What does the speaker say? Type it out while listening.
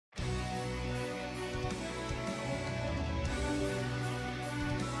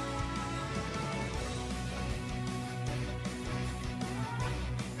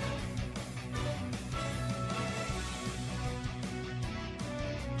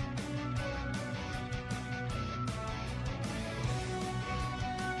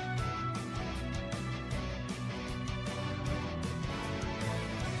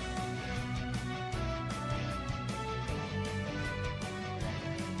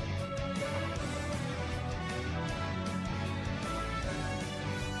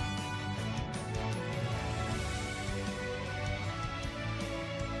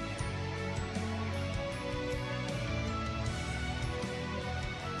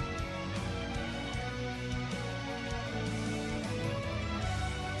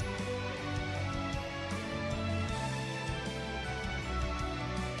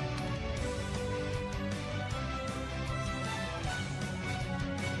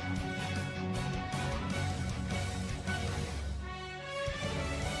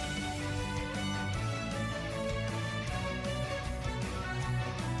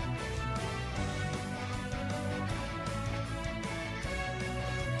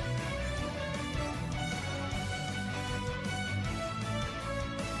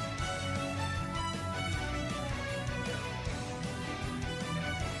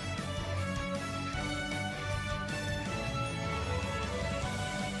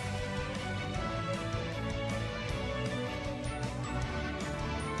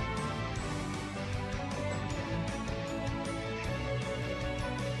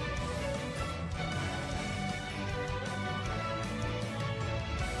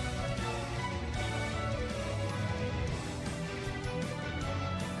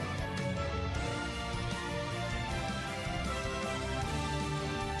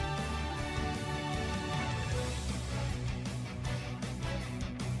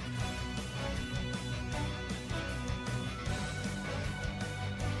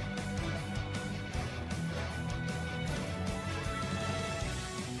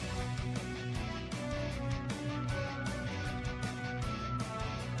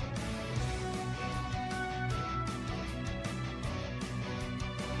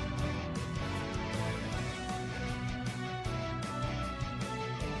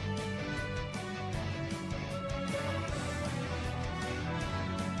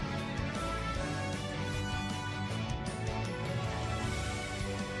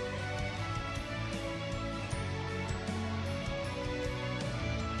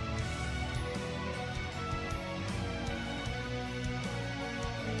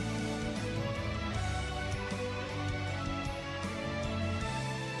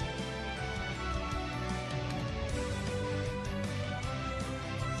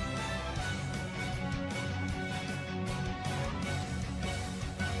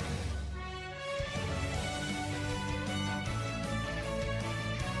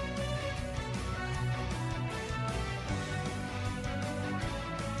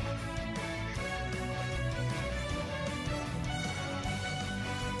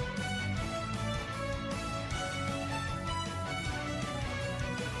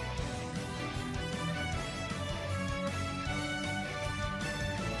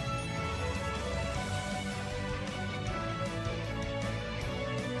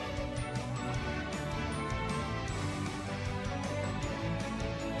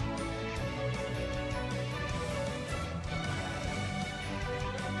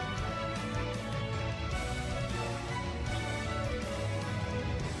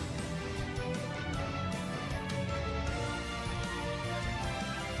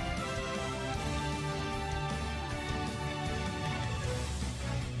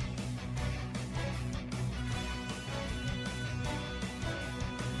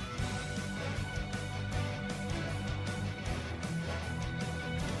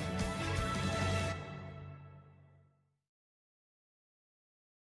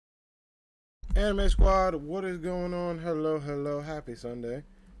Anime Squad, what is going on? Hello, hello, happy Sunday.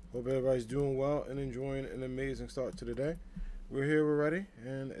 Hope everybody's doing well and enjoying an amazing start to the day. We're here, we're ready,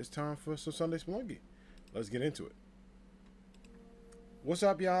 and it's time for some Sunday Spelunky. Let's get into it. What's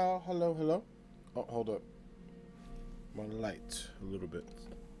up, y'all? Hello, hello. Oh, hold up. My light, a little bit.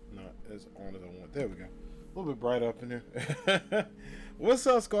 Not as on as I want. There we go. A little bit bright up in here. What's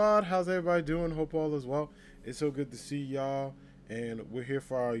up, squad? How's everybody doing? Hope all is well. It's so good to see y'all. And we're here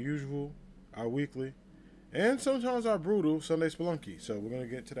for our usual, our weekly, and sometimes our brutal Sunday Spelunky. So we're going to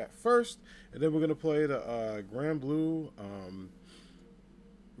get to that first. And then we're going to play the Grand Blue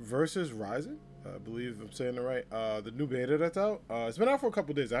versus Rising. I believe I'm saying it right. The new beta that's out. It's been out for a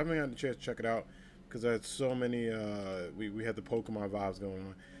couple days. I haven't had a chance to check it out because I had so many. We had the Pokemon vibes going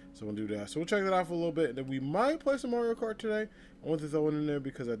on. So we'll do that. So we'll check that out for a little bit. And then we might play some Mario Kart today. I want to throw it in there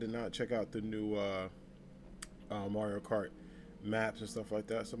because I did not check out the new Mario Kart maps and stuff like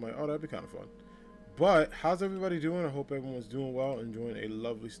that. So I'm like, oh, that'd be kind of fun. But how's everybody doing? I hope everyone's doing well, enjoying a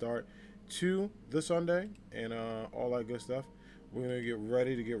lovely start to the Sunday and all that good stuff. We're gonna get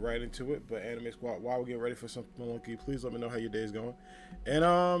ready to get right into it. But Anime Squad, while we get ready for something monkey, please let me know how your day's going.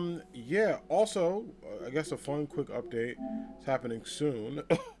 And yeah, also I guess a fun quick update is happening soon.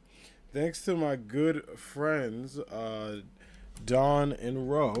 Thanks to my good friends Don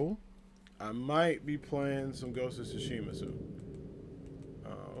and Ro, I might be playing some Ghost of Tsushima soon.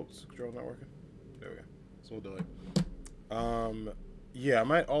 Oops, control not working. There we go. It's a little delayed. Yeah, I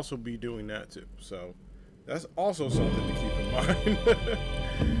might also be doing that too. So that's also something to keep in mind.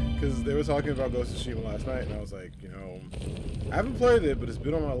 Because they were talking about Ghost of Tsushima last night, and I was like, you know, I haven't played it, but it's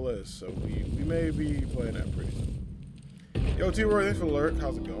been on my list, so we may be playing that pretty soon. Yo, T-Roy, thanks for the alert.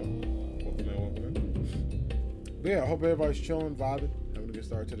 How's it going? Welcome in, welcome in. But yeah, I hope everybody's chilling, vibing, having a good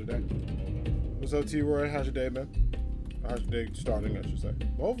start to the day. What's up, T-Roy? How's your day been? How's your day starting, I should say.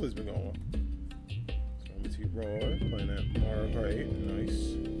 Well, hopefully it's been going well. So I'm T-Roy, playing that Mario Kart 8. Nice.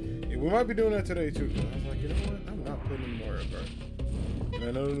 Yeah, we might be doing that today, too. I was like, you know what? I'm not playing any Mario Kart. And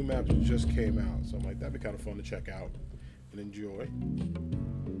I know the new maps just came out, so I'm like, that'd be kind of fun to check out and enjoy.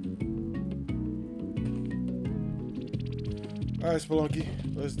 Alright, Spelunky,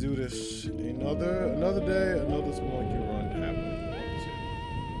 let's do this. Another day, another Spelunky run happening.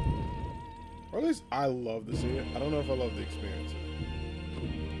 Or at least I love to see it. I don't know if I love the experience.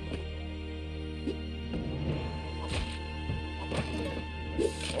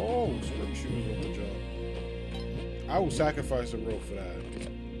 Oh, spring shoes on the job. I will sacrifice a rope for that.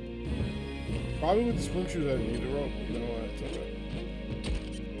 Probably with the spring shoes I need the rope. You know what? It's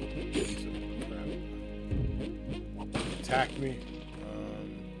okay. Attack me.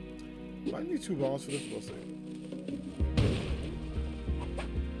 Might need 2 balls for this. We'll see.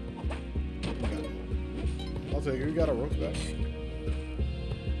 I'll take it. We got our ropes back.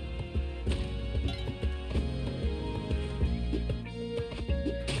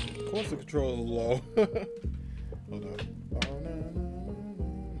 Of course the control is low. Hold on.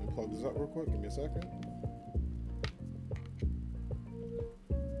 I'll plug this up real quick. Give me a second.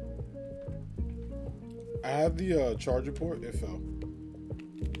 I have the charger port. It fell.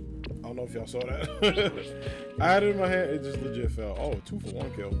 I don't know if y'all saw that. I had it in my hand. It just legit fell. Oh, 2 for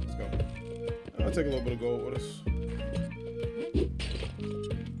 1 kill. Let's go. I'll take a little bit of gold with us.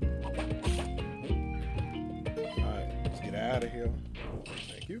 Alright, let's get out of here.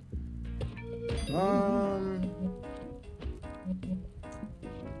 Thank you. I'm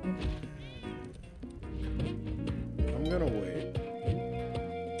gonna wait.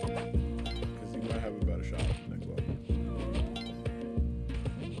 Because he might have a better shot next level.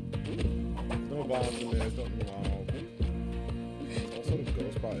 There's no bombs in there, there's nothing wrong. Also, the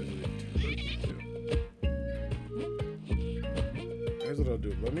ghost spot is really too. Here's what I'll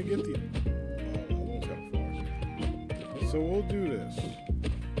do. Let me get the. Oh, I won't go far. So we'll do this.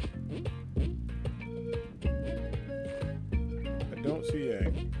 I don't see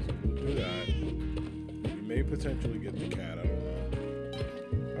Yang, so we'll do that. We may potentially get the cat. I don't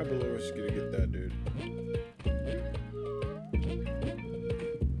know. I believe we're just gonna get that dude.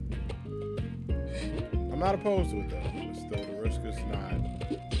 I'm not opposed to it though. But still, the risk is not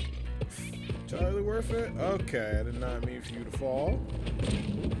entirely worth it. Okay, I did not mean for you to fall.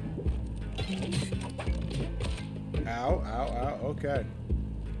 Ow, ow, ow. Okay.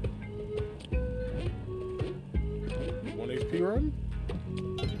 1 HP run?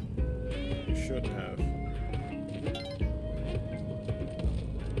 You shouldn't have.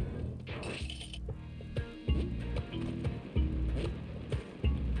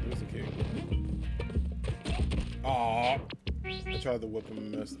 There's the king. Aw. I tried to whip him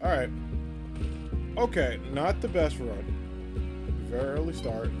and missed. Alright. Okay, not the best run. very early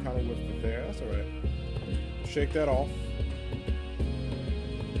start. Kind of whipped it there. That's alright. Shake that off.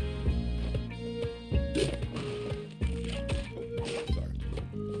 Oh, sorry.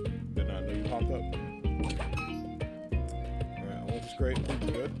 Did not know you popped up. Alright, I want to scrape.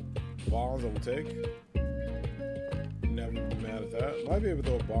 Good. Bombs I will take. Never be mad at that. Might be able to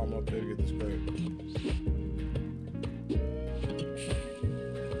throw a bomb up there to get this scrape.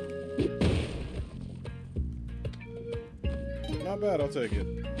 Not bad, I'll take it.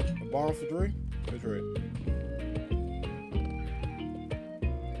 A bomb for 3? Good trade.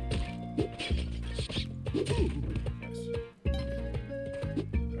 Nice.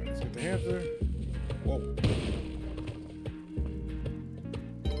 Alright, let's get the hamster. Whoa.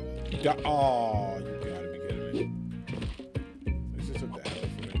 Oh, you gotta be kidding me. This is a bad for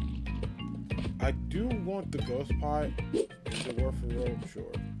me. I do want the ghost pot. Is it worth a rope?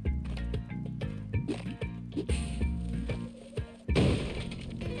 Sure.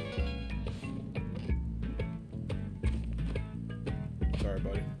 Sorry,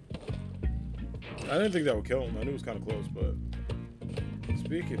 buddy. I didn't think that would kill him. I knew it was kind of close, but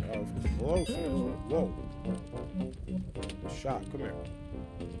speaking of closeness, whoa. Shot, come here.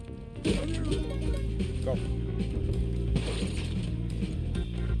 Go.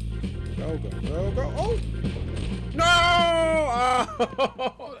 Go, go, go, go. Oh! No!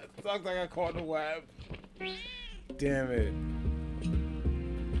 Oh, that sucks. I got caught in the web. Damn it.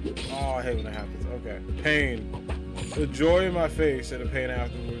 Oh, I hate when that happens. Okay. Pain. The joy in my face and the pain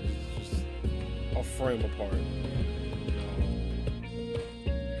afterwards is just a frame apart.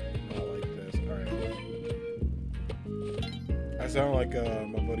 Not like this. Alright. I sound like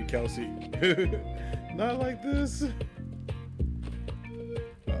my buddy Kelsey. Not like this.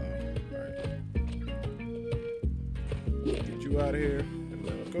 Alright. Get you out of here. And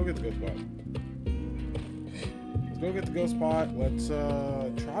let's go get the ghost pot. Let's go get the ghost pot. Let's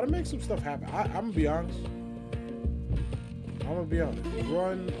try to make some stuff happen. I'm gonna be honest.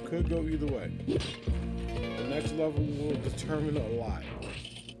 Run could go either way. The next level will determine a lot.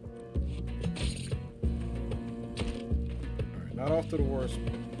 Alright, not off to the worst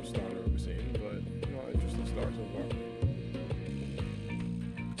start I've ever seen, but you know, interesting start so far.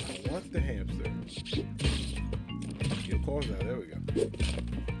 I want the hamster. You'll cause that, there we go.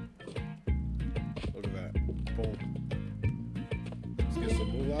 Look at that. Boom. Let's get some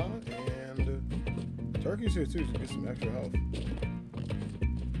moolah and turkey's here too to get some extra health.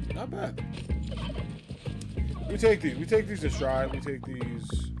 Not bad. We take these in stride. We take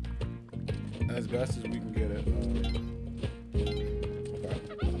these as best as we can get it. Okay.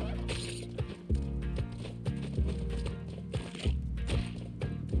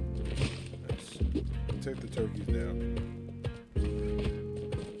 Nice. We take the turkeys down.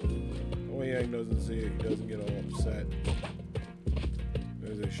 Oh yeah, he doesn't see it. He doesn't get all upset.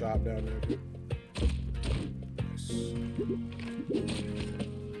 There's a shop down there too.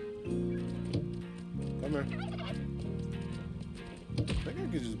 Come here. I think I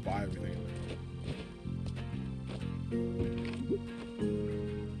could just buy everything.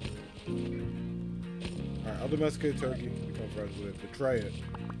 Alright, I'll domesticate turkey, become friends with it, betray it,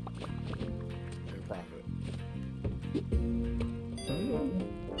 and profit.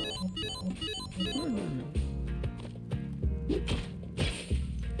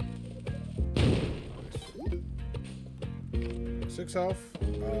 Nice. 6 health.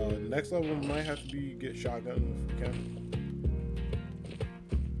 Next level might have to be get shotgun if we can.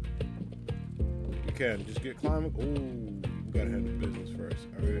 We can just get climbing. Oh, we gotta handle business first.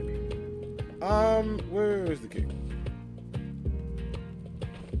 All right. Where is the king?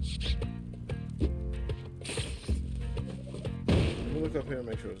 Let me look up here and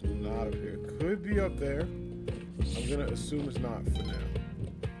make sure it's not up here. Could be up there. I'm gonna assume it's not for now.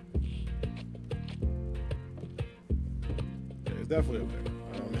 Yeah, it's definitely up there.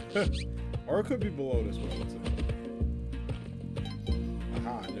 Or it could be below this one. Let's see.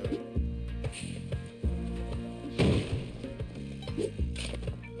 Aha, I knew it.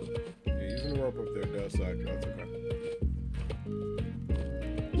 Yeah, using the rope up there does suck. That's okay.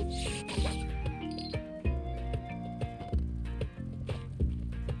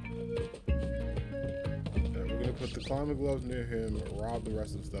 Yeah, we're gonna put the climbing gloves near him, rob the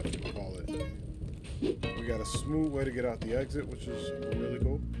rest of the stuff, and call it. We got a smooth way to get out the exit, which is really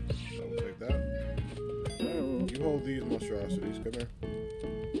cool. So we'll take that. You hold these monstrosities. Come here.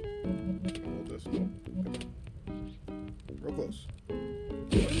 Hold this. No. Come here. Real close.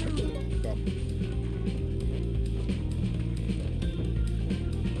 Go.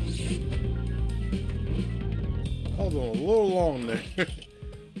 Hold on a little long there. For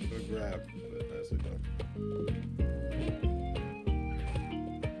the grab, but nicely done.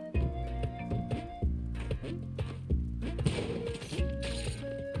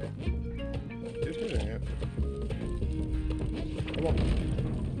 Come on.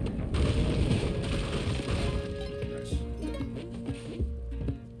 Nice.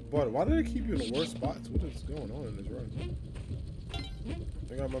 But why do they keep you in the worst spots? What is going on in this run?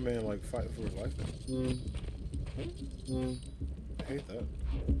 They got my man like fighting for his life now. I hate that.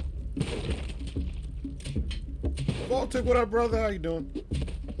 Baltic, what up, brother? How you doing?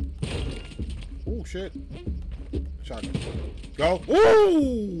 Oh shit. Shotgun. Go.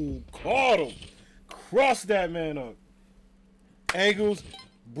 Ooh! Caught him. Crossed that man up. Ankles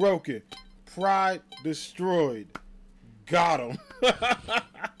broken. Pride destroyed. Got him.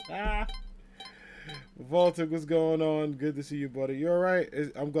 Baltic, what's going on? Good to see you, buddy. You alright?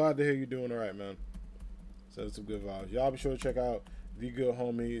 I'm glad to hear you're doing alright, man. So that's some good vibes. Y'all be sure to check out the good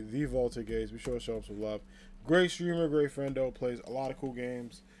homie, the Volta Gates. Be sure to show him some love. Great streamer, great friend, though. Plays a lot of cool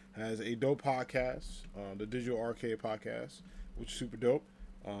games. Has a dope podcast, the Digital Arcade Podcast, which is super dope.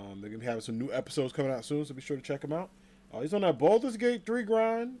 They're going to be having some new episodes coming out soon, so be sure to check him out. He's on that Baldur's Gate 3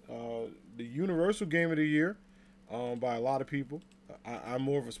 grind, the Universal Game of the Year by a lot of people. I'm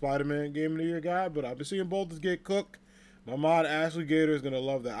more of a Spider-Man Game of the Year guy, but I've been seeing Baldur's Gate cook. My mod, Ashley Gator, is going to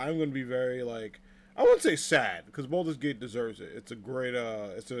love that. I'm going to be very, like, I wouldn't say sad, because Baldur's Gate deserves it. It's a great,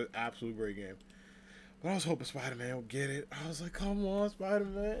 it's an absolute great game. But I was hoping Spider-Man would get it. I was like, come on,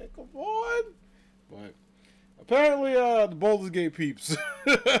 Spider-Man, come on. But apparently, the Baldur's Gate peeps,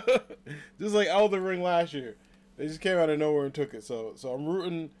 just like Elden Ring last year, they just came out of nowhere and took it. So I'm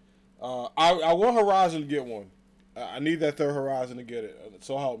rooting. I want Horizon to get one. I need that third Horizon to get it.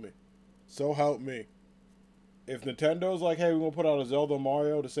 So help me. So help me. If Nintendo's like, hey, we're going to put out a Zelda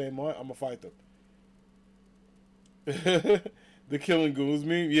Mario the same month, I'm going to fight them. The Killing Ghouls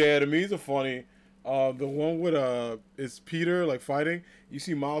meme. Yeah, the memes are funny. The one with it's Peter like fighting. You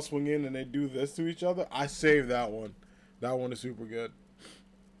see Miles swing in and they do this to each other. I saved that one. That one is super good.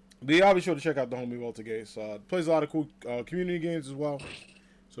 But yeah, I'll be sure to check out the homie Volta Gates. Plays a lot of cool community games as well.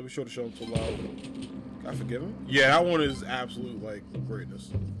 So be sure to show him some love. Can I forgive him? Yeah, that one is absolute like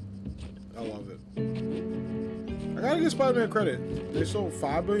greatness. I love it. I gotta give Spider-Man credit. They sold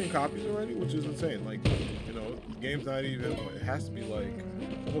 5 billion copies already, which is insane. Like, you know, the game's not even. It has to be like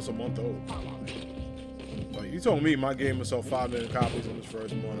almost a month old. Like, you told me my game would sell 5 million copies in its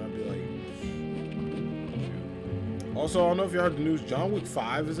first month, I'd be like. Also, I don't know if you heard the news. John Wick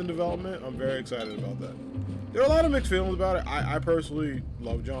 5 is in development. I'm very excited about that. There are a lot of mixed feelings about it. I personally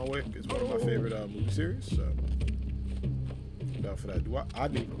love John Wick. It's one of my favorite movie series. So, about for that. I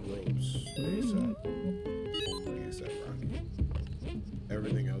need ropes. ASAP Rocky.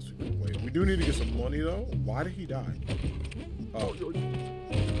 Everything else we can wait. We do need to get some money though. Why did he die? Oh.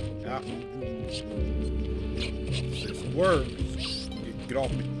 Yeah. Six words. Get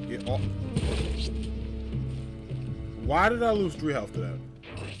off me. Get off. Why did I lose 3 health to that?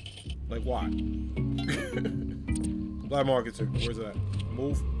 Like, why? Black market too. Where's it at?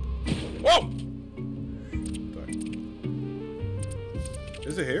 Move. Whoa! Sorry.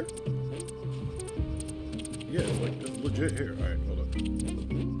 Is it here? Yeah, it's like, it's legit here. Alright, hold up.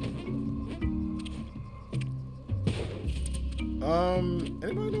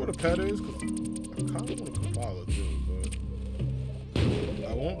 Anybody know what a pet is? Cause I kind of want a Kapala too, but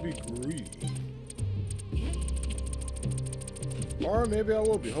I won't be greedy. Or maybe I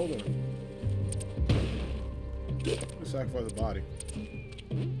will be. Hold on. Let's sacrifice the body.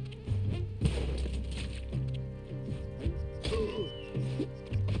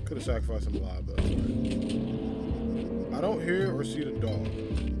 Could have sacrificed him alive, but that's alright. I don't hear or see the dog.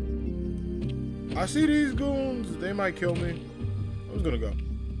 I see these goons. They might kill me. I'm just gonna go.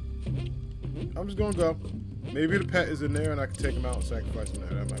 I'm just gonna go. Maybe the pet is in there and I can take him out and sacrifice him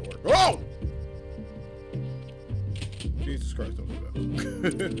there. That might work. Oh! Jesus Christ, don't do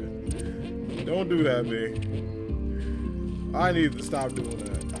that. Don't do that, man. I need to stop doing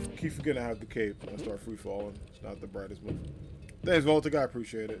that. I keep forgetting I have the cape when I start free falling. It's not the brightest move. Thanks, Volta. I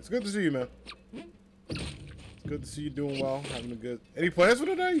appreciate it. It's good to see you, man. It's good to see you doing well, having a good. Any plans for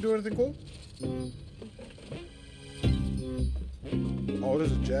today? You doing anything cool? Oh,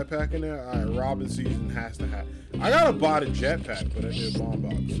 there's a jetpack in there? Alright, Robin season has to have. I gotta buy the jetpack, but I need a bomb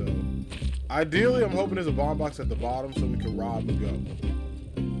box, so. Ideally, I'm hoping there's a bomb box at the bottom so we can rob and go.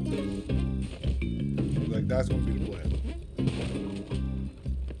 Like, that's gonna be the plan.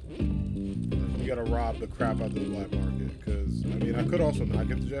 Like, we gotta rob the crap out of the black market, because, I mean, I could also not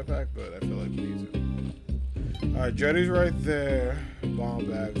get the jetpack, but I feel like we need to. Alright, Jetty's right there. Bomb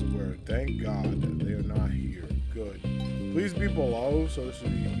bags where, thank God that they are not here. Good. Please be below, so this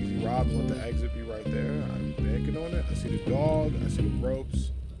should be easy rob and let the exit be right there. I'm banking on it. I see the dog. I see the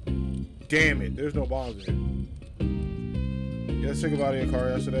ropes. Damn it, there's no bombs in here. You got sick about your car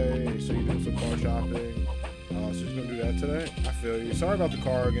yesterday, so you doing some car shopping. So you're gonna do that today? I feel you. Sorry about the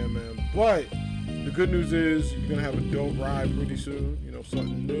car again, man. But the good news is you're gonna have a dope ride pretty soon. You know,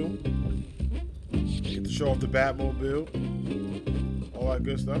 something new. Get to show off the Batmobile. All that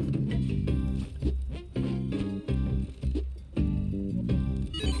good stuff.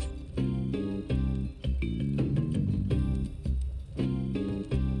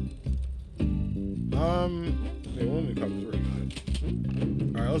 Yeah, one of the covers pretty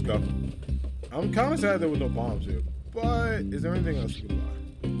good. Alright, let's go. I'm kind of sad there was no bombs here, but is there anything else you can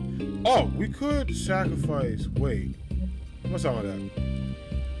buy? Oh, we could sacrifice. Wait, what's wrong with that?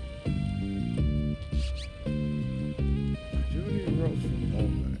 I do need ropes from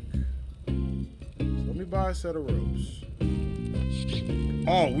Olmec. So let me buy a set of ropes.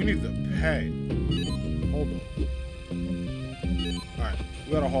 Oh, we need the pet. Hold on. Alright,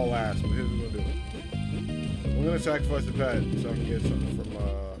 we got a whole ass, but here's what we're gonna do. I'm gonna sacrifice the pet so I can get something from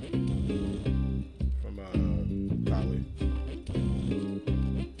Kali.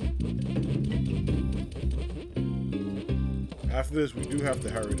 After this, we do have to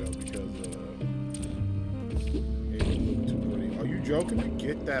hurry though because it's looking too pretty. Are you joking me?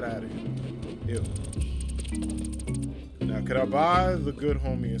 Get that out of here. Ew. Now, can I buy the good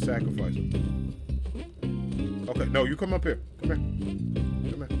homie and sacrifice him? Okay, no, you come up here. Come here.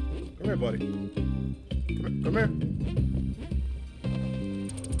 Come here. Come here, buddy. Come here.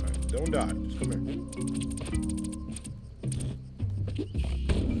 Alright, don't die. Just come here.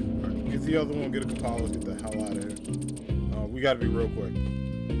 Alright, get the other one, get a Kapala, get the hell out of here. We gotta be real quick.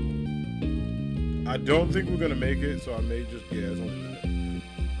 I don't think we're gonna make it, so I may just, yeah, it's only a minute.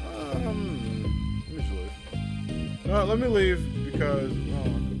 Let me just leave. No, let me leave because, oh, I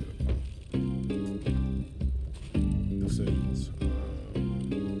could get decisions.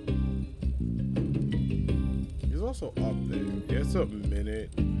 Also up there. Yeah, it's a minute.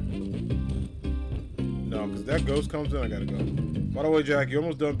 No, because that ghost comes in, I gotta go. By the way, Jack, you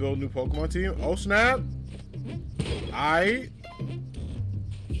almost done building a new Pokemon team? Oh, snap!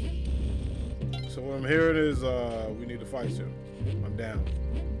 So what I'm hearing is we need to fight soon. I'm down.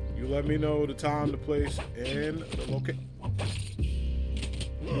 You let me know the time, the place, and the location.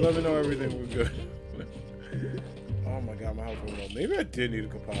 You let me know everything. We're good. Oh my god, my health went low. Maybe I did need a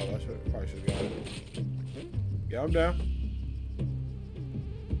Kapala. I probably should have got it. Yeah, I'm down.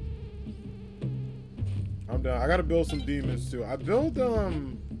 I'm down. I gotta build some demons too. I built I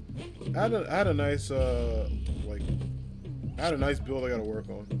had a nice like I had a nice build I gotta work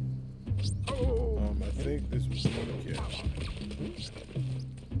on. I think this was yeah.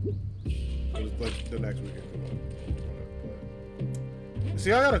 It's like the next weekend.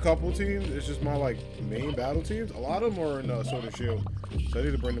 See, I got a couple teams. It's just my like main battle teams. A lot of them are in Sword and Shield, so I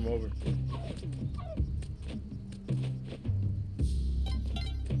need to bring them over.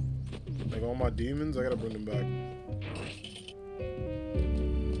 Like all my demons, I gotta bring them back.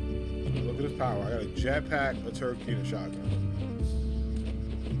 Look at this power. I got a jetpack, a turkey, and a shotgun.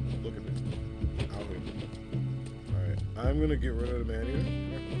 Look at this. Out here. Alright. I'm gonna get rid of the man here.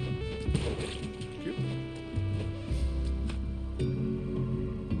 Cute.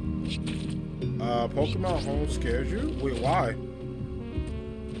 Pokemon Home scares you? Wait, why?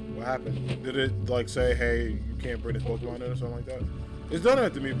 What happened? Did it like say, hey, you can't bring this Pokemon in or something like that? It's done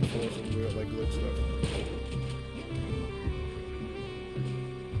that to me before, some weird like glitch stuff.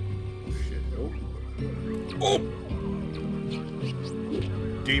 Oh shit, nope. Oh!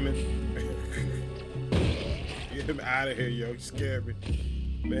 Demon. Get him out of here, yo. You scared me.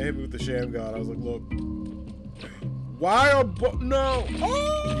 Man hit me with the sham god. I was like, look. Why are no?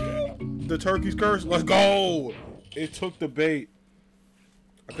 Oh! The turkey's curse. Let's go! It took the bait.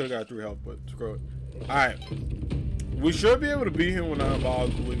 I could have got 3 health, but screw it. Alright. We should be able to beat him when I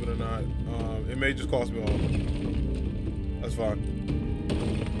evolve, believe it or not. It may just cost me all. That's fine.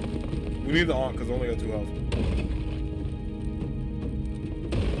 We need the Aunt because I only got 2 health.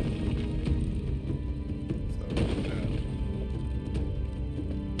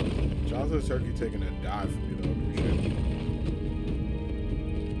 So, shout out to the turkey taking a dive for me, though. I appreciate it.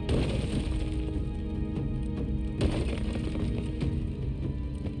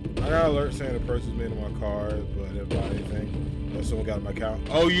 I got an alert saying the purchase was made on my card, but I didn't buy anything. Or someone got in my account.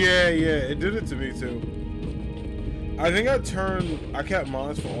 Oh yeah, it did it to me too. I think I kept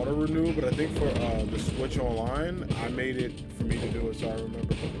mine for auto renew, but I think for the Switch Online, I made it for me to do it, so I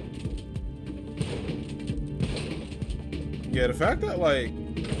remember. Yeah, the fact that like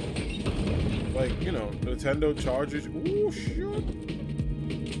you know, Nintendo charges. Ooh, shit.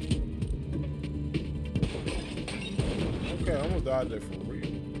 Okay, I almost died there for real.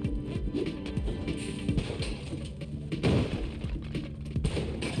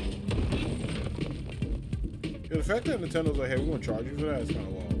 fact that Nintendo's like, hey, we're gonna charge you for that, it's kind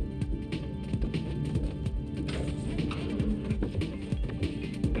of wild.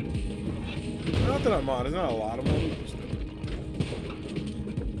 Not that I'm on, it's not a lot of money, but still.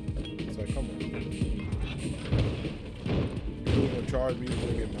 It's like, come on. You're gonna charge me to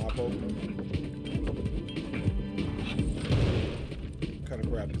get my Pokemon? What kind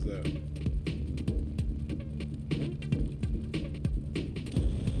of crap is that?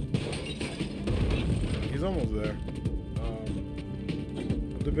 He's almost there.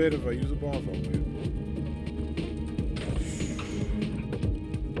 I'm debating if I use a bomb for him.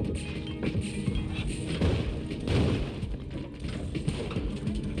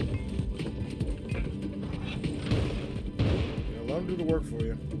 Let him do the work for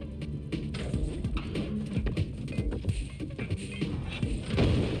you.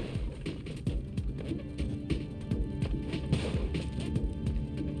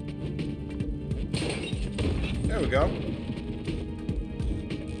 There we go.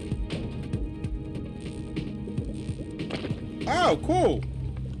 Oh, cool.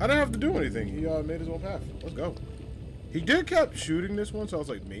 I didn't have to do anything. He made his own path. Let's go. He did kept shooting this one, so I was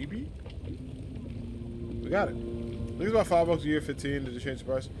like, maybe? We got it. I think it's about $5 a year, 15. Did they change the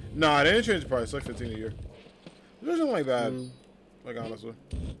price? Nah, they didn't change the price. It's like 15 a year. It wasn't like bad. Like, honestly.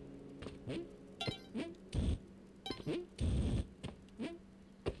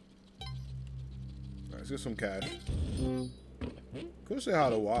 Alright, let's get some cash. Could say hi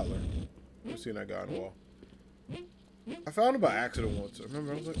to Waddler. I've seen that guy in a while. I found him by accident once. I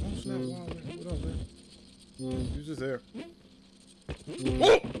remember I was like, oh snap, Waddler. What up, man? He was just there.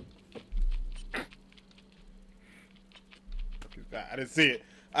 Oh! I didn't see it.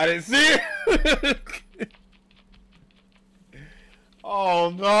 I didn't see it. Oh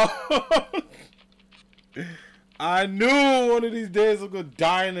no. I knew one of these days I'm gonna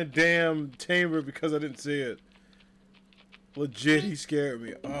die in a damn chamber because I didn't see it. Legit, he scared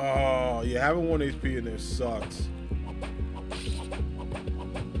me. Oh, yeah, having 1 HP in there sucks.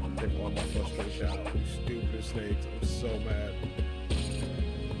 Take all my frustration out. You stupid snakes. I'm so mad.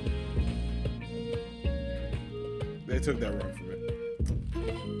 They took that run from me.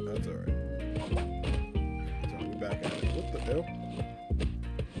 That's alright. So we're back at it. What the hell?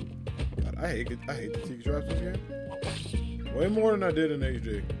 God, I hate the tiki traps this game. Way more than I did in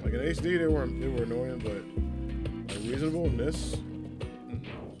HD. Like in HD, they were annoying, but like reasonable in this.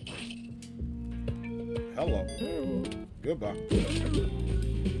 Hello. Goodbye.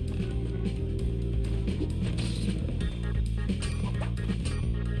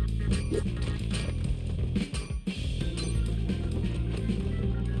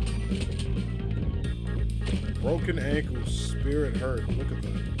 Broken ankle, spirit hurt. Look at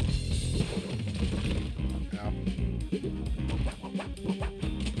that. Ow.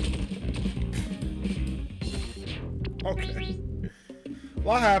 Okay. A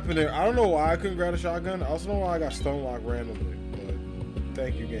lot happened there. I don't know why I couldn't grab a shotgun. I also know why I got stone locked randomly. But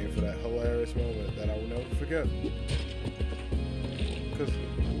thank you, game, for that hilarious moment that I will never forget. Because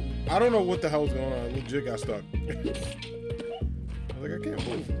I don't know what the hell was going on. I legit got stuck. I was like, I can't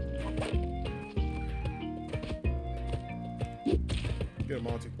move. Get him,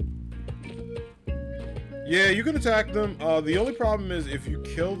 Monty. Yeah, you can attack them. The only problem is if you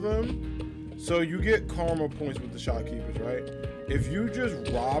kill them, so you get karma points with the shopkeepers, right? If you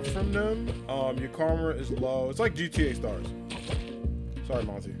just rob from them, your karma is low. It's like GTA stars. Sorry,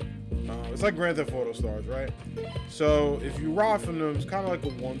 Monty. It's like Grand Theft Auto stars, right? So if you rob from them, it's kind of like a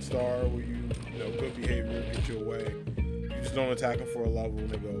 1 star where you know, good behavior gets you away. You just don't attack them for a level and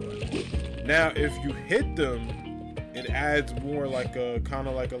they go away. Now, if you hit them, it adds more like a kind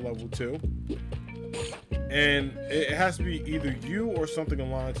of like a level 2, and it has to be either you or something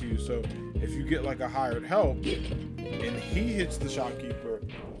aligned to you. So if you get like a hired help and he hits the shopkeeper,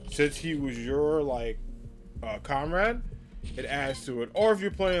 since he was your like comrade, it adds to it. Or if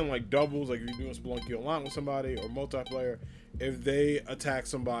you're playing like doubles, like if you're doing Spelunky online with somebody or multiplayer, if they attack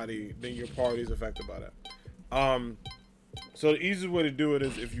somebody, then your party is affected by that. So the easiest way to do it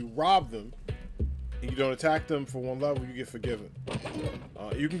is if you rob them and you don't attack them for 1 level, you get forgiven.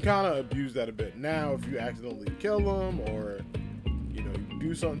 You can kind of abuse that a bit. Now, if you accidentally kill them or you know you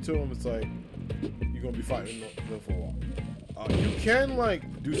do something to them, it's like you're gonna be fighting them for a while. You can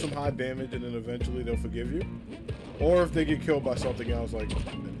like do some high damage and then eventually they'll forgive you. Or if they get killed by something else like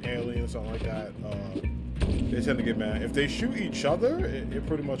an alien or something like that, they tend to get mad. If they shoot each other, it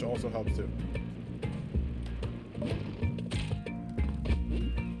pretty much also helps too.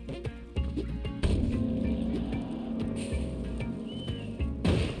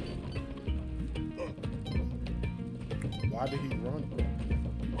 Why did he run?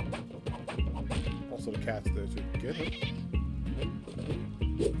 Oh, Also, the cat's there too. Get him.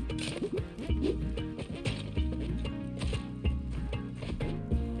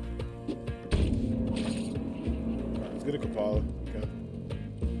 Alright, let's get a Kapala. Okay.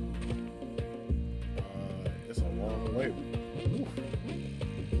 It's a long way. Oof.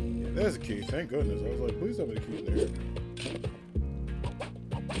 Yeah, there's a key. Thank goodness. I was like, please tell me the key in there.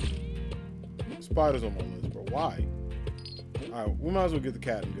 Spiders on my list, bro. Why? Alright, we might as well get the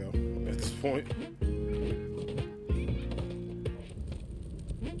cat and go at this point.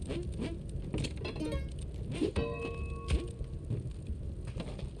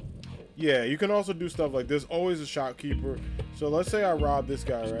 Yeah, you can also do stuff like there's always a shopkeeper. So let's say I rob this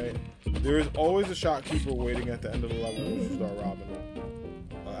guy, right? There is always a shopkeeper waiting at the end of the level when you start robbing him.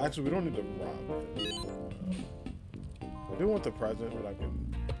 Actually, we don't need to rob him. I do want the present, but I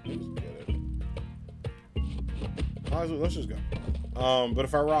can just get it. Let's just go. But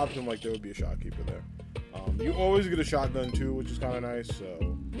if I robbed him, like, there would be a shopkeeper there. You always get a shotgun too, which is kind of nice.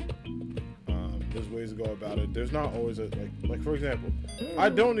 So there's ways to go about it. There's not always a like for example, I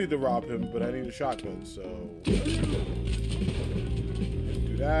don't need to rob him, but I need a shotgun. So do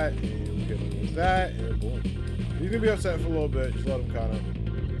that and hit him with that, and boom. He's gonna be upset for a little bit. Just let him kind of.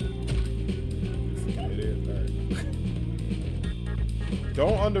 Right.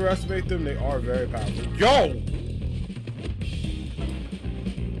 Don't underestimate them. They are very powerful. Yo.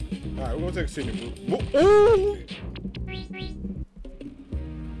 Alright, we're gonna take a scenic route. Ooh!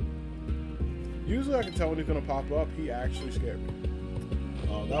 Usually I can tell when he's gonna pop up. He actually scared me.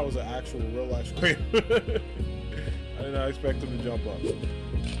 That was an actual real life scream. I did not expect him to jump up.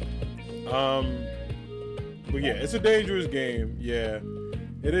 But yeah, it's a dangerous game. Yeah,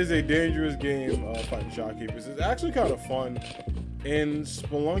 it is a dangerous game fighting shopkeepers. It's actually kind of fun. In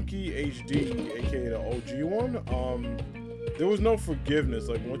Spelunky HD, aka the OG one, there was no forgiveness.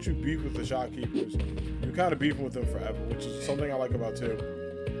 Like, once you beef with the shopkeepers, you kind of beefing with them forever, which is something I like about too.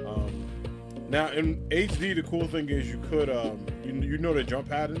 Now in HD, the cool thing is you could, you know the jump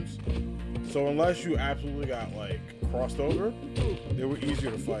patterns. So unless you absolutely got like crossed over, they were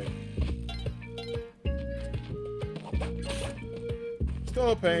easier to fight.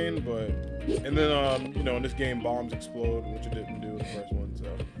 Still a pain, but and then you know, in this game bombs explode, which it didn't do in the first one. So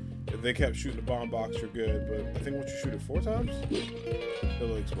if they kept shooting the bomb box, you're good. But I think once you shoot it 4 times,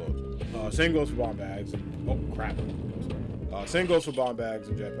 it'll explode. Same goes for bomb bags. And, oh crap! Same goes for bomb bags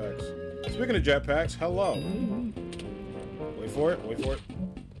and jetpacks. Speaking of jetpacks, hello. Wait for it. Wait for it.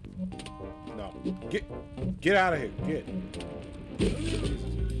 No, get out of here. Get.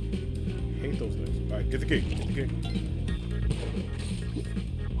 Hate those things. All right, get the key. Get the key.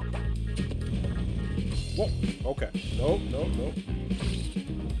 Whoa. Okay. Nope.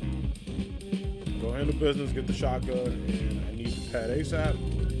 Go handle business. Get the shotgun, and I need the pet ASAP.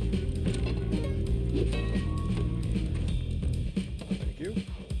 Thank you.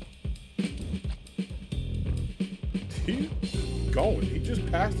 He's going. He just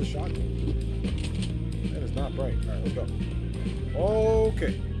passed the shotgun. That is not bright. All right, let's go.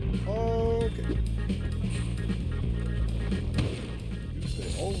 Okay. You stay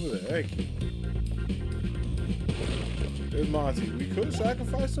over there. Thank you. There's Monty. We could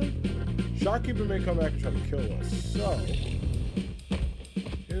sacrifice him. Shopkeeper may come back and try to kill us. So,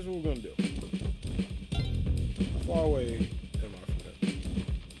 here's what we're gonna do. How far away am I from him?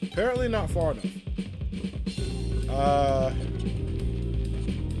 Apparently not far enough.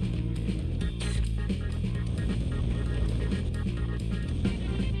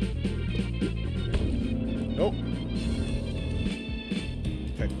 Nope.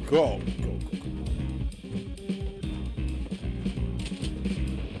 Okay, go.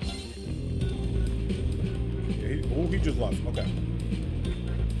 He just left. Okay.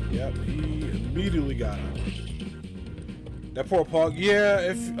 Yep, he immediately got out. That poor pug. Yeah,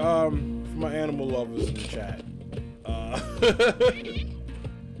 if for my animal lovers in the chat,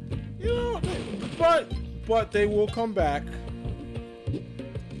 you know, but they will come back.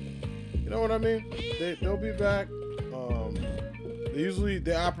 You know what I mean? They'll be back.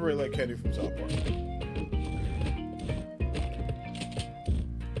 They operate like Kenny from South Park.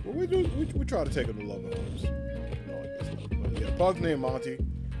 Well, we try to take them to loving homes. Yeah, the pug's named Monty.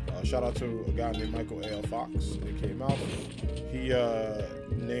 Shout out to a guy named Michael A.L. Fox. It came out. He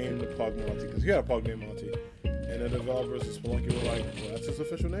named the pug Monty because he had a pug named Monty. And the developers of Spelunky were like, well, that's his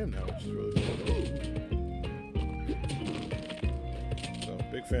official name now, which is really cool. So,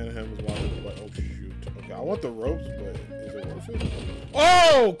 big fan of him as well. Like, oh, shoot. Okay, I want the ropes, but is it worth it?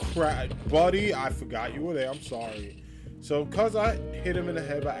 Oh, crap. Buddy, I forgot you were there. I'm sorry. So, because I hit him in the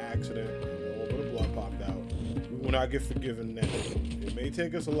head by accident, a little bit of blood popped out. When I get forgiven now, it may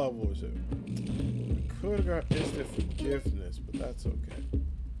take us a level or two. could have got instant forgiveness, but that's okay.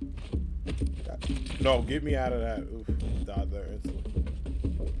 No, get me out of that. Oof, died there instantly.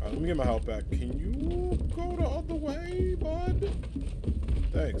 Alright, let me get my health back. Can you go the other way, bud?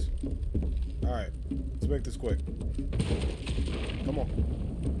 Thanks. Alright, let's make this quick. Come on.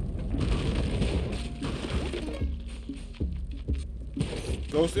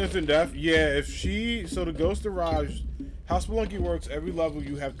 Ghost instant death? Yeah, if she... So the ghost arrives... How Spelunky works, every level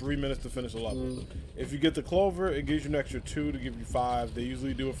you have 3 minutes to finish a level. If you get the clover, it gives you an extra 2 to give you 5. They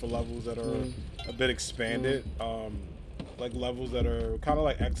usually do it for levels that are a bit expanded. Like levels that are kind of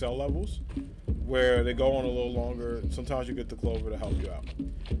like XL levels, where they go on a little longer. Sometimes you get the clover to help you out.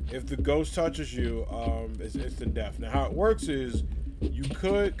 If the ghost touches you, it's instant death. Now how it works is, you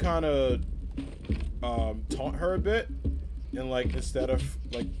could kind of taunt her a bit, and like instead of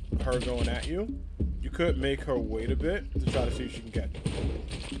like her going at you, you could make her wait a bit to try to see if she can catch you.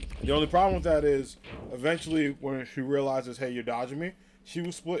 The only problem with that is, eventually when she realizes, hey, you're dodging me, she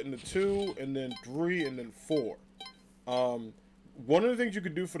will split into 2, and then 3, and then 4. One of the things you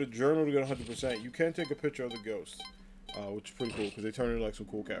could do for the journal to get 100%, you can take a picture of the ghost, which is pretty cool because they turn into like some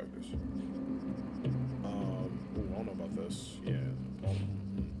cool characters. Ooh, I don't know about this. Yeah.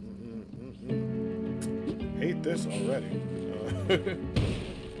 Hate this already.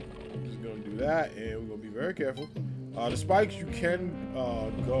 I'm just gonna do that, and we're gonna be very careful. The spikes you can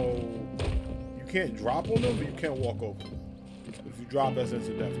you can't drop on them, but you can't walk over them. If you drop, that's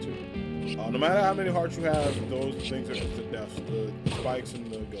instant death too. No matter how many hearts you have, those things are instant deaths. The spikes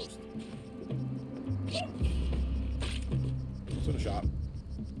and the ghost. So the shop.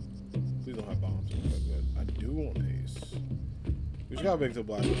 Please don't have bombs. Okay, good. I do want these. We just gotta make the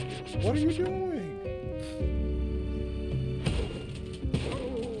black. What are you doing?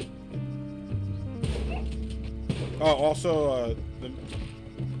 Oh, also,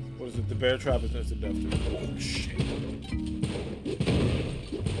 what is it? The bear trap is instant death too. Oh shit.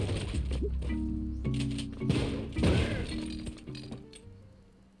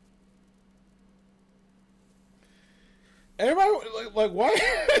 Everybody, like what?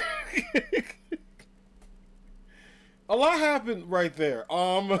 A lot happened right there.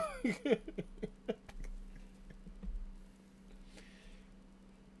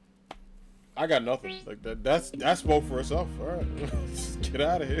 I got nothing. Like that spoke for itself. All right, let's get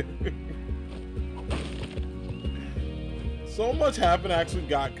out of here. So much happened. I actually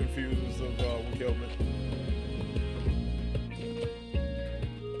got confused of what killed me.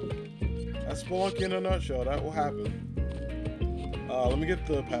 That's Spelunky in a nutshell. That will happen. Let me get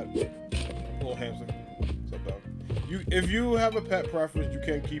the pet. Little hamster. What's up, dog? If you have a pet preference, you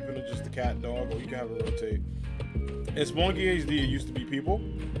can keep it in just a cat, dog, or you can have it rotate. In Spelunky HD, it used to be people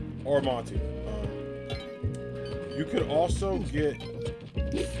or Monty. You could also get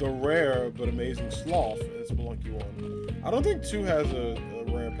the rare but amazing sloth in Spelunky 1. I don't think 2 has a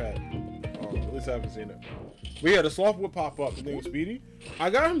rare pet. At least I haven't seen it. But yeah, the sloth would pop up. His name was Speedy. I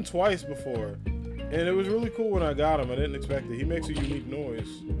got him twice before, and it was really cool when I got him. I didn't expect it. He makes a unique noise.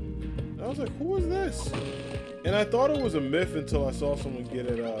 And I was like, who is this? And I thought it was a myth until I saw someone get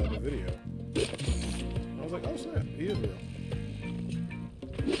it in the video. I was like, oh snap, he is real.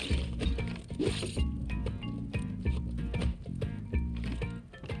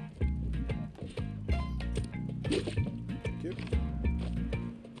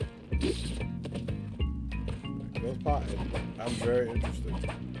 Ghost Pot, I'm very interested.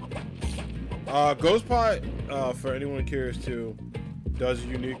 Ghost Pot, for anyone curious too, does a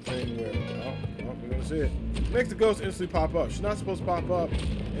unique thing where, we're gonna see it. Makes the ghost instantly pop up. She's not supposed to pop up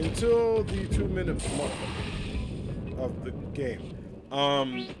until the 2-minute mark of the game.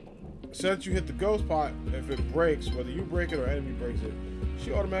 Since you hit the ghost pot, if it breaks, whether you break it or enemy breaks it,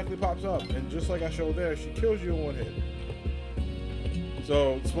 she automatically pops up. And just like I showed there, she kills you in 1 hit.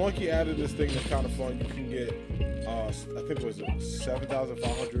 So Spelunky added this thing that's kind of fun. You can get, I think it was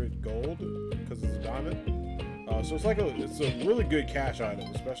 7,500 gold because it's a diamond. So it's like it's a really good cash item,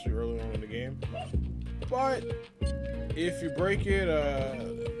 especially early on in the game. But if you break it,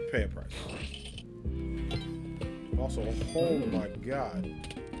 pay a price. Also, oh my god.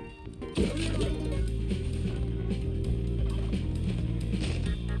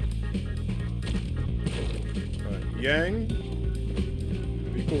 Alright, Yang.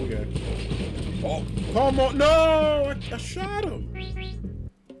 Be cool, Yang. Oh, come on. No! I shot him.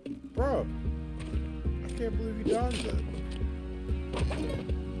 Bro. I can't believe he dodged that.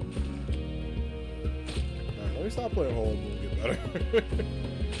 Alright, let me stop playing hole and we'll get better.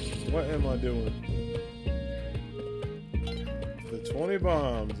 What am I doing? The 20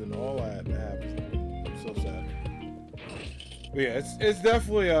 bombs and all that happens. I'm so sad. But yeah, it's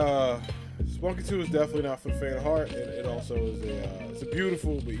definitely Spelunky 2 is definitely not for the faint of heart, and it also is it's a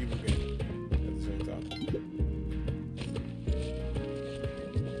beautiful but evil game at the same time.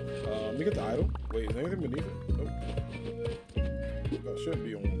 Let me get the idol. Wait, is there anything beneath it? Nope. Oh, it shouldn't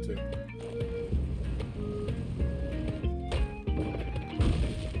be on one too.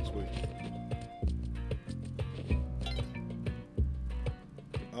 Sweet.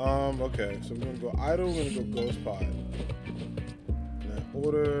 Okay, so we're gonna go idol, we're gonna go ghost pod.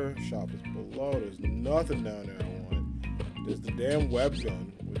 Order, shop is below. There's nothing down there I want. There's the damn web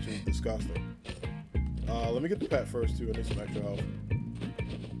gun, which is disgusting. Let me get the pet first too. I need some extra health.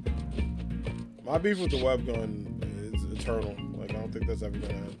 My beef with the web gun is eternal. Like, I don't think that's ever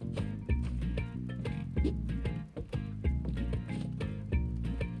gonna end.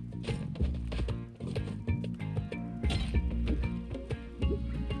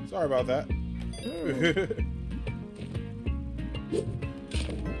 Sorry about that.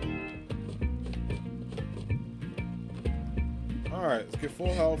 Alright, let's get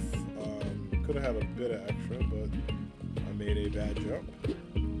full health. Could have had a bit of extra, but I made a bad jump.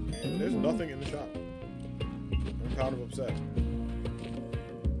 And there's nothing in the shop. I'm kind of upset.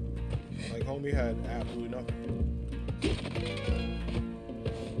 Like, homie had absolutely nothing.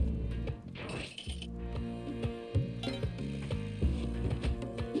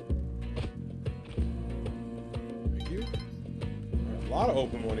 Thank you. Right, a lot of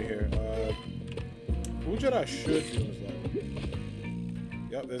open money here. Who Jedi should do this level?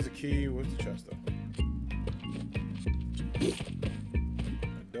 Yep, there's a key. Where's the chest though? I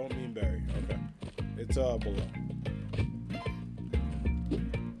don't mean Barry. Okay. It's below.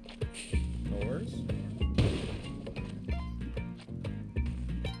 No worries.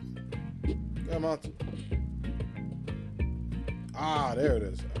 Come on. Ah, there it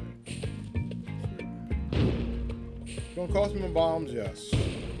is. It's gonna cost me my bombs, yes.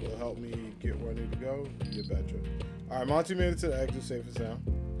 It'll help me get where I need to go. Get better. Alright, Monty made it to the exit safe and sound,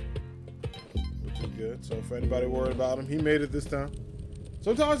 which is good. So for anybody worried about him, he made it this time.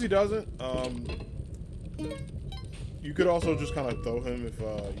 Sometimes he doesn't. You could also just kind of throw him if you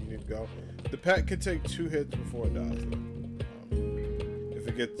need to go. The pet can take 2 hits before it dies, though. If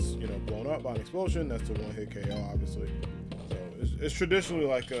it gets, you know, blown up by an explosion, that's a 1-hit KO, obviously. So it's traditionally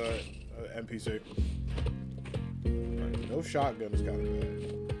like a NPC. Right, no shotgun is kind of bad.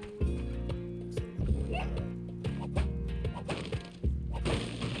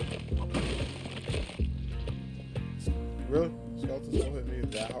 Really? Skeletons don't hit me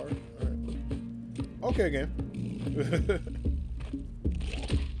that hard? Alright. Okay, game. We're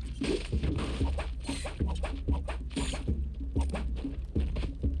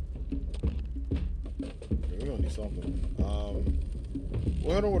gonna need something.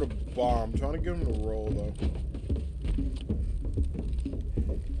 We'll hit him with a bomb. I'm trying to get him to roll, though.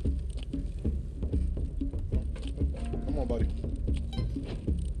 Come on, buddy.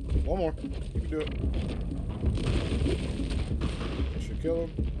 One more. You can do it. Should kill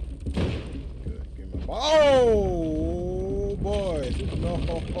him. Good. Give him a oh boy! No,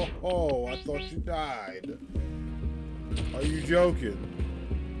 I thought you died. Are you joking?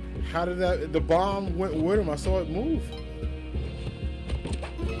 How did that? The bomb went with him. I saw it move.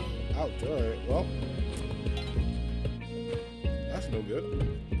 Ouch! All right. Well, that's no good.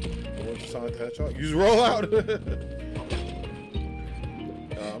 I want to sign the headshot. Use roll out.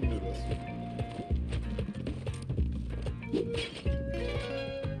 I'm gonna do this.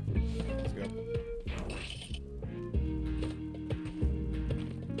 Let's go.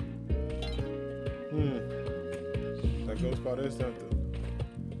 That goes by this, doesn't it?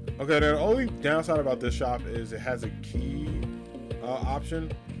 Okay, the only downside about this shop is it has a key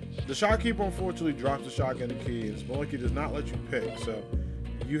option. The shopkeeper unfortunately drops the shotgun and key, and Spelunky does not let you pick, so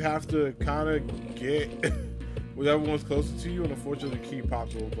you have to kind of get whichever one's closer to you, and unfortunately the key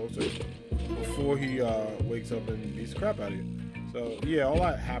pops a little closer before he wakes up and beats the crap out of you. So yeah, all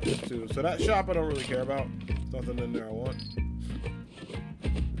that happens too. So that shop I don't really care about. There's nothing in there I want.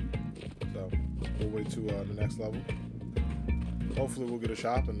 So we'll wait to the next level. Hopefully we'll get a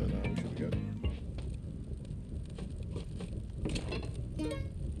shop and then we should be good.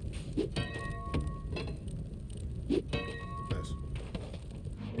 Nice.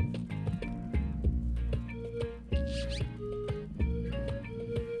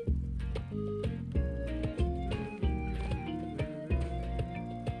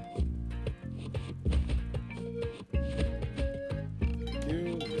 Thank you.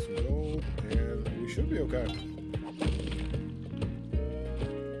 Get some gold, and we should be okay.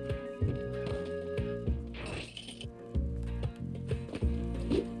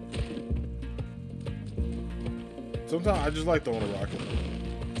 Sometimes I just like throwing a rocket.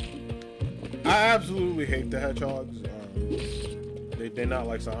 I absolutely hate the hedgehogs. They're not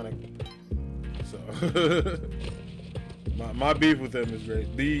like Sonic. So my beef with them is great.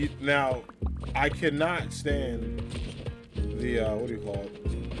 Now I cannot stand the what do you call it?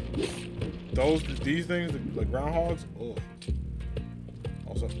 These things, the groundhogs. Ugh.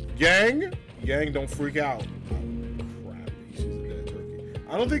 Also, Yang, don't freak out. Oh, crap, he sees a dead turkey.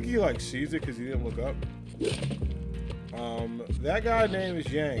 I don't think he like sees it because he didn't look up. That guy name is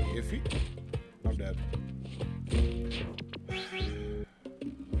Yang. I'm dead.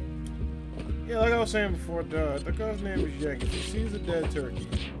 Yeah, like I was saying before, the guy's name is Yang. If he sees a dead turkey,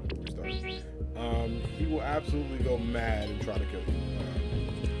 he will absolutely go mad and try to kill you.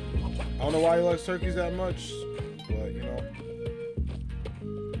 I don't know why he likes turkeys that much, but you know,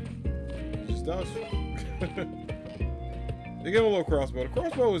 he just does. They give him a little crossbow. The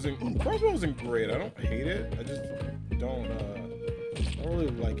crossbow isn't great. I don't hate it. I just don't really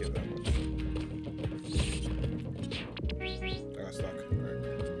like it that much. I got stuck. All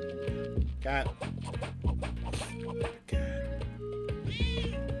right. Cat.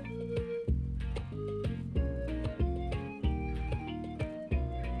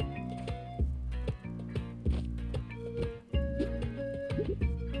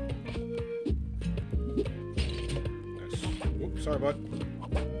 Sorry, bud.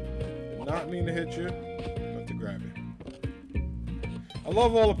 Did not mean to hit you. Meant to grab you. I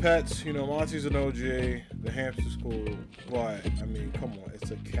love all the pets. You know, Monty's an OG. The hamster's cool. But, I mean, come on. It's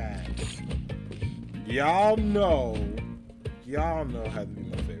a cat. Y'all know had to be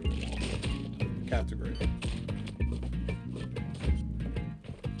my favorite. Cats are great.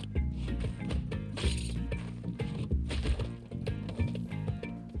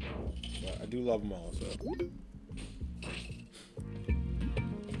 But I do love them all, so.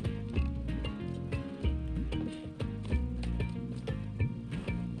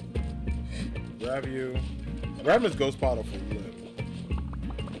 Grab you. Grab his ghost bottle for lit.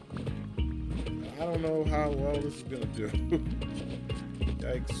 I don't know how well this is gonna do.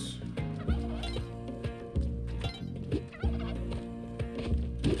 Yikes.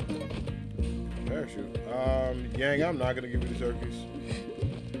 Parachute. Yang, I'm not gonna give you the turkeys.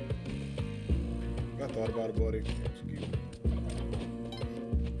 I thought about it, buddy.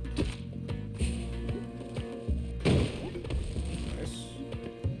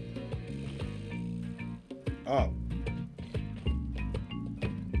 Oh.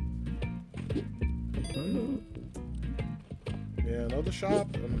 Yeah, another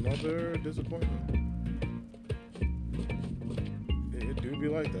shop, another disappointment. It do be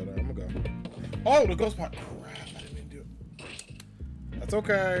like that. I'm gonna go. Oh, the ghost pot. Crap, I didn't mean to do it. That's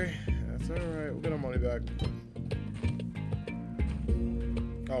okay. That's alright. We'll get our money back.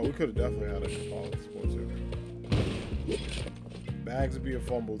 Oh, we could have definitely had a call at this point too. Bags would be a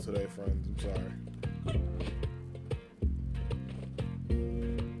fumble today, friends. I'm sorry.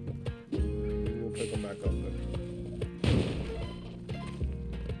 We'll pick them back up then.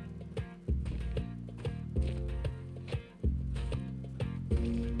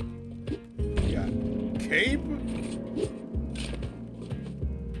 We got cape?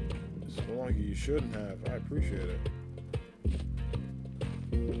 Spelunky, you shouldn't have. I appreciate it.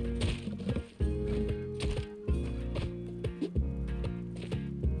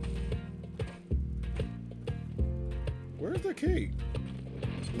 Where's the key?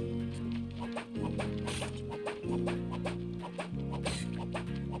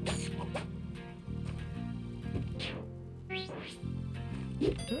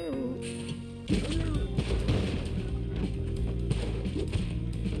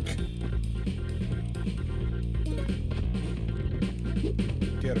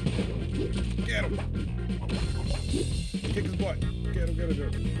 Get him. Get him. Kick his butt. Get him.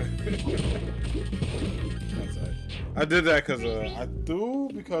 I did that because I threw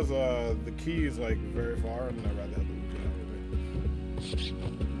because the key is like very far and I'd rather have the loot out with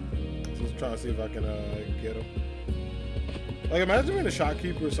me. So let's try to see if I can get him. Like imagine being a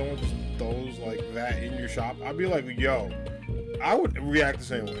shopkeeper or someone just throws like that in your shop. I'd be like, yo, I would react the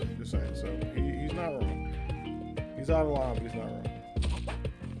same way. Just saying. So he's not wrong. He's out of line, but he's not wrong.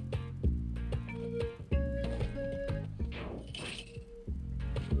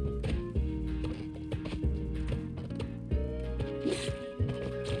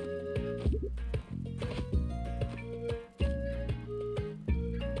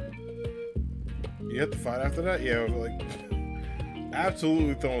 You have to fight after that? Yeah, like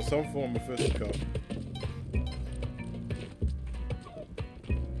absolutely throwing some form of fisticuff.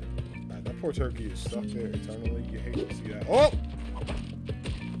 That poor turkey is stuck there eternally. You hate to see that. Oh!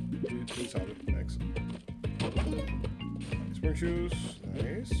 Please help it. Thanks. Spring shoes.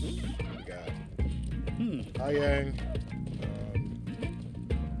 Nice. We got Hi Yang.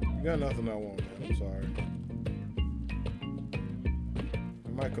 You got nothing I want, man. I'm sorry. I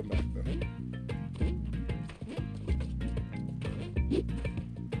might come back though.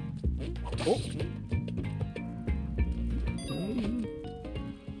 Oh.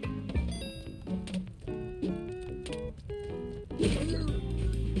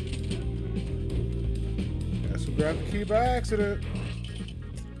 Guess who grabbed the key by accident?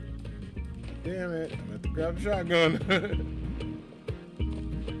 Damn it! I meant to grab the shotgun.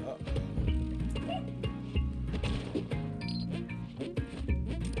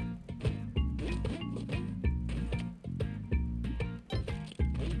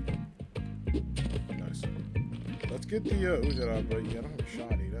 Get the Ujara, but yeah, I don't have a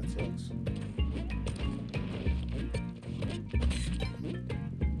shoddy. That sucks.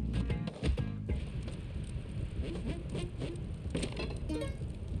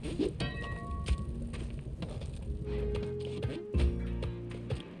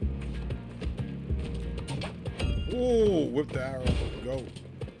 Ooh, whip the arrow. Go.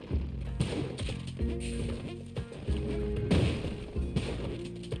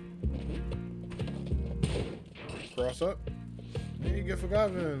 Cross up. And you get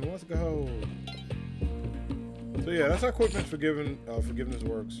forgotten. Let's go. So yeah, that's how equipment forgiveness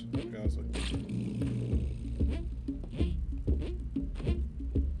works. Honestly.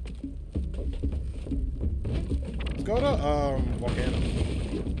 Let's go to Volcano.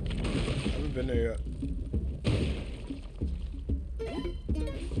 I haven't been there yet.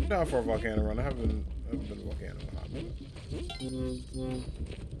 I'm down for a Volcano run. I haven't been to Volcano in a hot minute.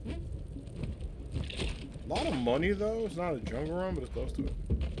 A lot of money though. It's not a jungle run, but it's close to it.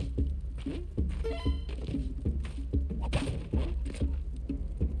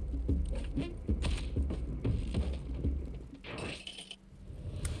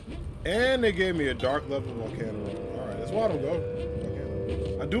 And they gave me a dark level volcano run. Alright, that's why I don't go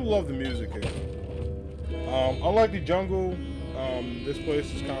volcano. I do love the music here. Unlike the jungle, this place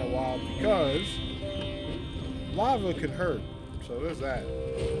is kind of wild because lava can hurt. So there's that.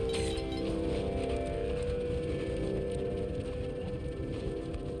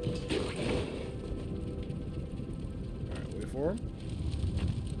 For him.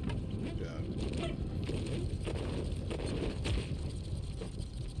 Good job.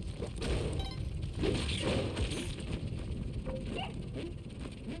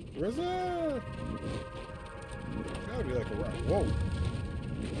 Where's that? Gotta be like a rock. Whoa.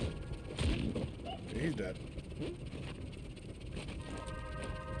 Yeah, he's dead.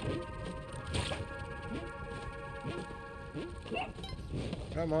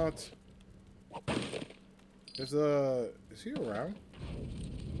 Come on. Is he around?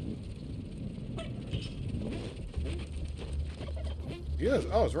 He is.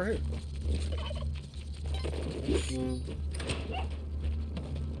 Oh, it's right here.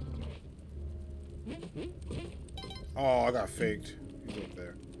 Oh, I got faked. He's up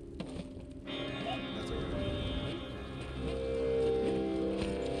there. That's alright.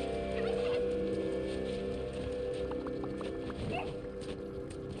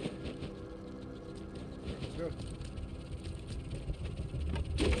 Let's go.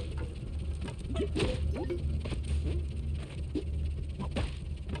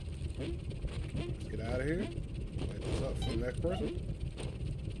 Let's get out of here. Light this up for the next person.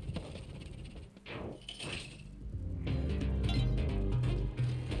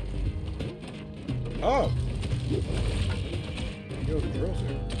 Oh! Yo, the drill's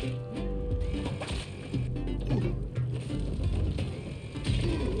here.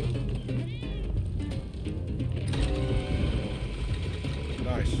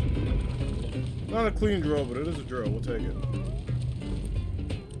 Nice. Not a clean drill, but it is a drill. We'll take it.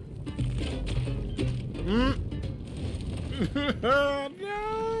 No!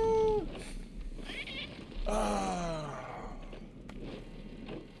 Ah.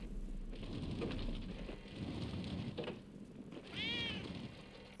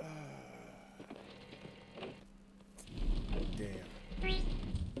 Damn.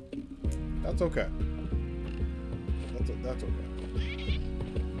 That's okay. That's okay.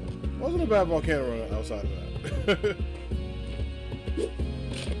 Wasn't a bad volcano run outside of that.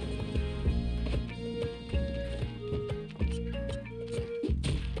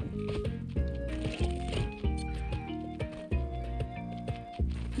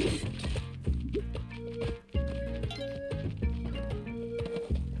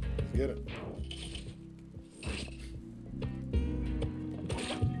 Let's get it.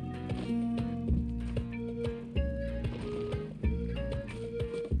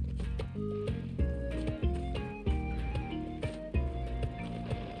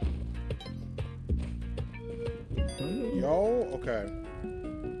 Yo, okay.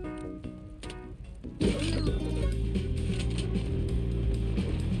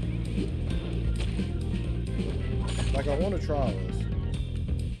 Like, I want to try this.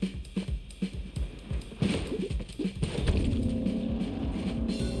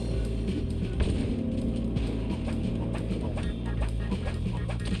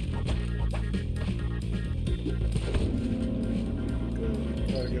 Good.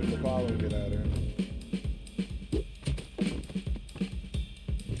 Try to get him to follow and get out of here.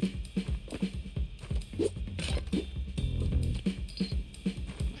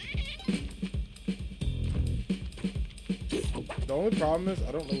 The only problem is,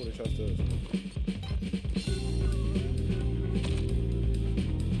 I don't know what a chest is.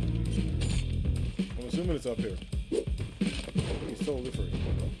 I'm assuming it's up here. He's totally free.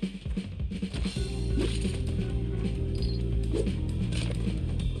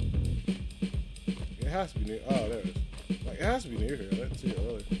 It has to be near. Oh, there it is. Like, it has to be near here. I didn't see it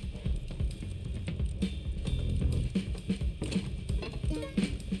earlier.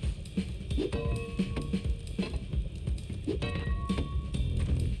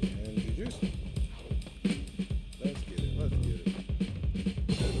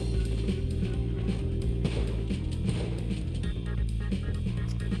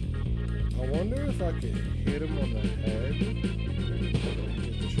 I wonder if I could hit him on the head.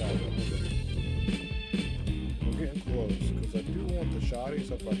 Get the shot. I'm getting close because I do want the shotty,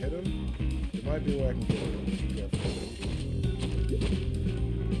 so if I hit him, it might be where I can get him.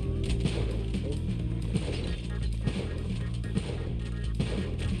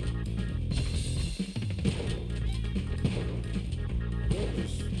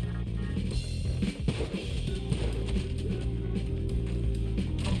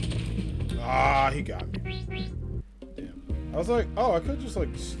 Ah, he got me. Damn. I was like, oh, I could just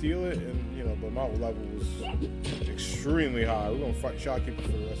like steal it, and you know, but my level was extremely high. We're gonna fight shopkeeper for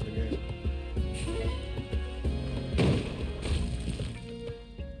the rest of the game.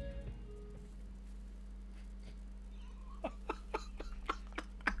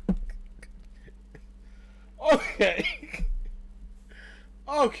 Okay.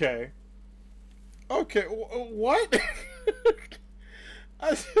 Okay. Okay. What?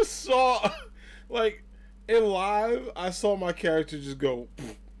 I just saw, like, in live, I saw my character just go,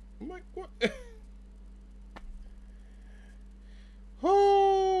 I'm like, what?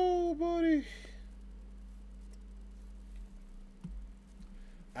 Oh, buddy.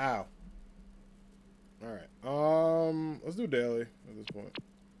 Ow. Alright, let's do daily at this point.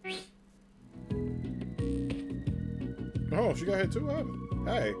 Oh, she got hit too? What happened?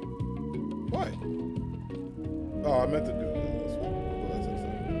 Hey. What? Oh, I meant to do this one.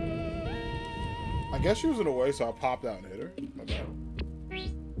 I guess she was in the way, so I popped out and hit her. My bad.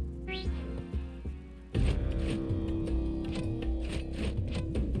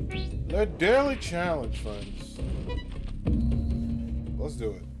 Their daily challenge, friends. Let's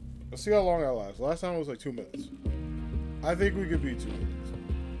do it. Let's see how long I last. Last time it was like 2 minutes. I think we could beat 2 minutes.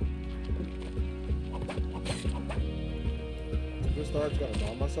 Good start. Gotta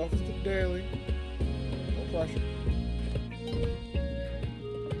remind myself it's the daily. No pressure.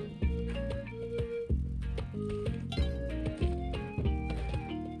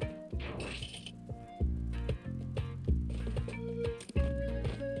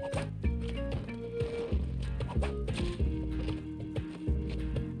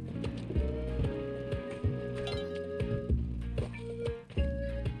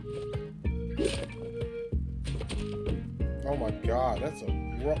 Oh my god, that's a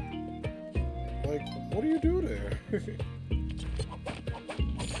rough... Like, what do you do there?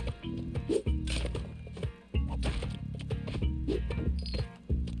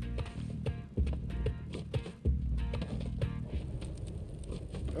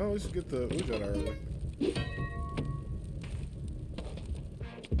 Oh, let's get the Ouija early.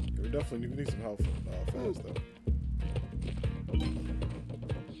 We definitely need some help fast, though.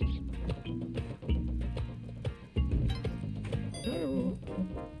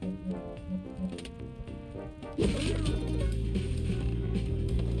 Let's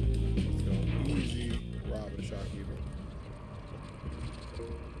go easy, rob the shopkeeper.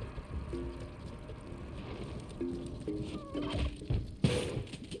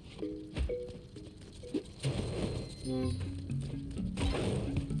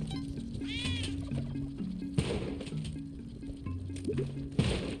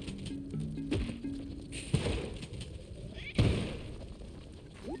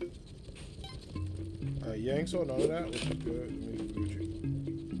 Yang saw none of that, which is good.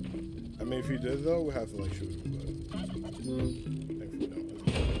 I mean, if he did though, we have to like shoot him, but thankfully we don't.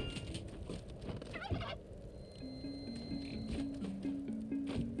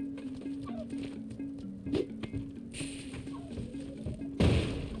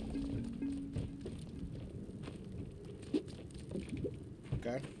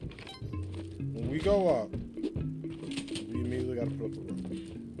 Okay? When we go up, we immediately gotta put up a rope.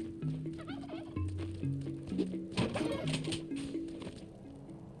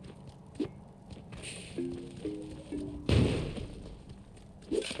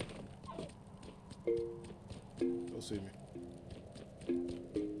 Don't see me.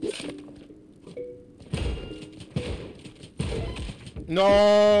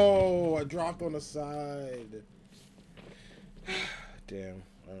 No! I dropped on the side. Damn.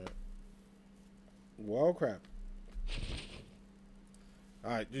 Alright. Well, crap.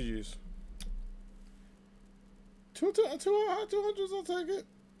 Alright, GG's. 200s, I'll take it.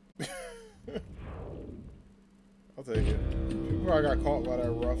 I'll take it. People probably got caught by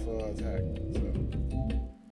that rough attack, so.